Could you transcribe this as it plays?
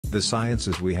The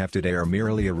sciences we have today are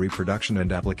merely a reproduction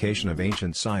and application of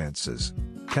ancient sciences.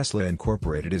 Tesla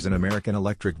Incorporated is an American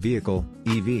electric vehicle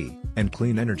 (EV) and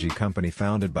clean energy company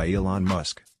founded by Elon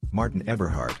Musk, Martin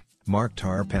Eberhard, Mark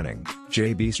Tarpenning,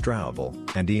 J.B. Straubel,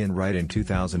 and Ian Wright in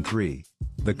 2003.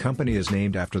 The company is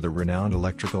named after the renowned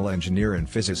electrical engineer and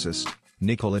physicist,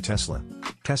 Nikola Tesla.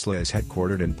 Tesla is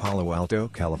headquartered in Palo Alto,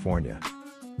 California.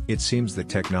 It seems that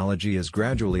technology is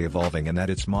gradually evolving and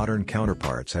that its modern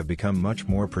counterparts have become much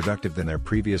more productive than their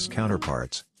previous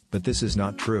counterparts, but this is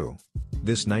not true.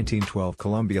 This 1912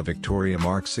 Columbia Victoria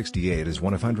Mark 68 is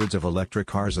one of hundreds of electric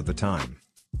cars of the time.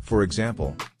 For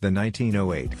example, the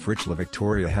 1908 Chrysler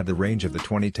Victoria had the range of the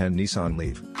 2010 Nissan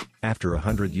Leaf. After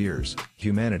 100 years,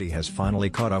 humanity has finally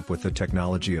caught up with the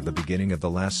technology of the beginning of the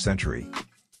last century.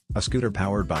 A scooter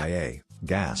powered by a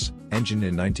gas engine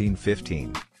in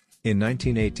 1915. In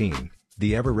 1918,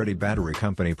 the ever-ready battery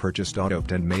company purchased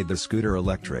Autopt and made the scooter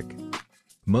electric.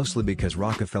 Mostly because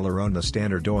Rockefeller owned the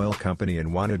Standard Oil Company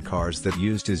and wanted cars that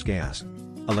used his gas.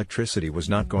 Electricity was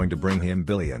not going to bring him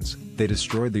billions. They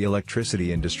destroyed the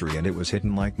electricity industry and it was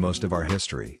hidden like most of our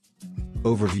history.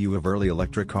 Overview of early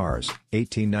electric cars,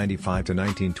 1895 to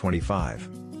 1925.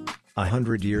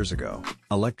 100 years ago,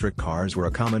 electric cars were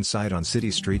a common sight on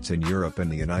city streets in Europe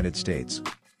and the United States.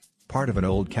 Part of an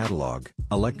old catalog,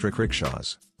 electric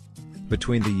rickshaws.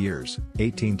 Between the years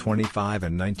 1825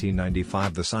 and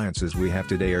 1995, the sciences we have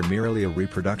today are merely a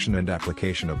reproduction and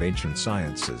application of ancient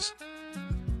sciences.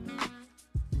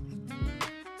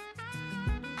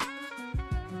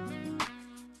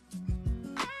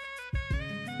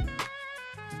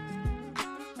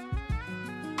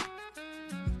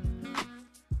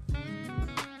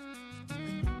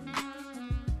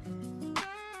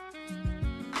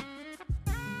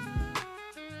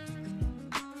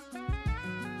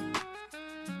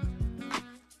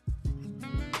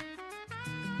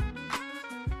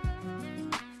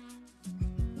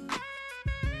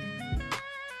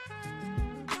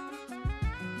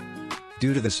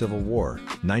 Due to the Civil War,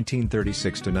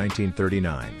 1936 to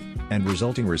 1939, and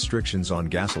resulting restrictions on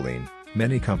gasoline,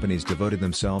 many companies devoted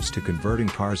themselves to converting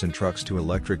cars and trucks to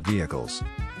electric vehicles.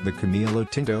 The Camilo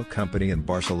Tinto Company in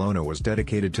Barcelona was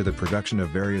dedicated to the production of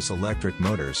various electric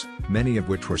motors, many of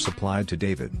which were supplied to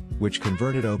David, which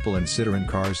converted Opel and Citroën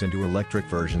cars into electric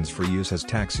versions for use as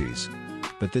taxis.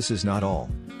 But this is not all.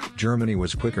 Germany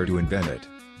was quicker to invent it.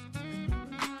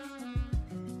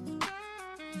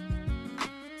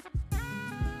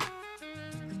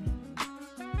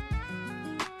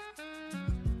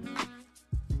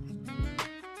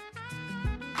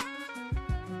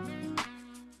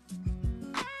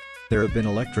 There have been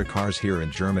electric cars here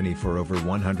in Germany for over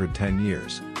 110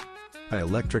 years. An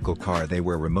electrical car, they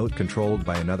were remote controlled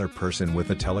by another person with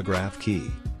a telegraph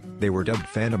key. They were dubbed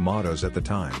phantom autos at the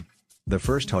time. The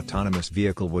first autonomous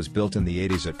vehicle was built in the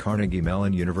 80s at Carnegie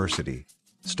Mellon University.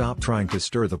 Stop trying to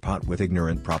stir the pot with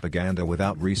ignorant propaganda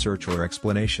without research or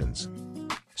explanations.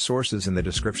 Sources in the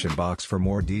description box for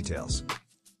more details.